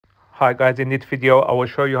Hi guys, in this video I will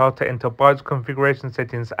show you how to enter BIOS configuration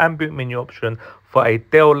settings and boot menu option for a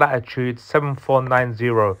Dell Latitude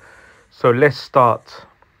 7490. So let's start.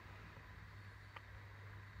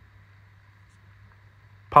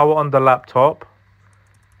 Power on the laptop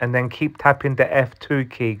and then keep tapping the F2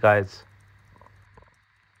 key, guys.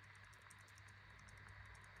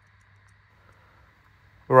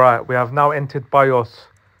 Right, we have now entered BIOS,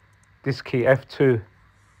 this key F2.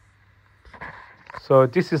 So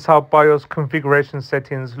this is how BIOS configuration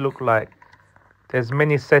settings look like. There's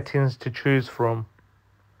many settings to choose from.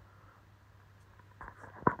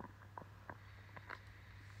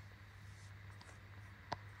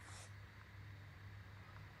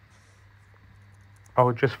 I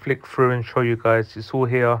will just flick through and show you guys. It's all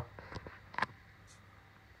here.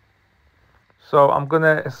 So I'm going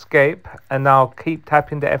to escape and now keep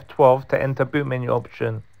tapping the F12 to enter boot menu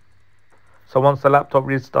option. So once the laptop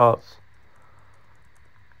restarts.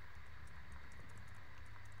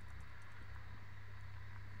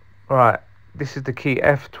 Right, this is the key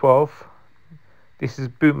F12. This is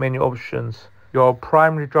boot menu options. Your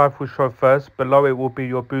primary drive will show first. Below it will be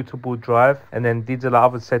your bootable drive, and then these are the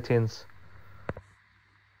other settings.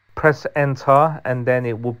 Press enter and then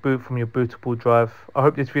it will boot from your bootable drive. I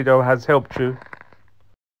hope this video has helped you.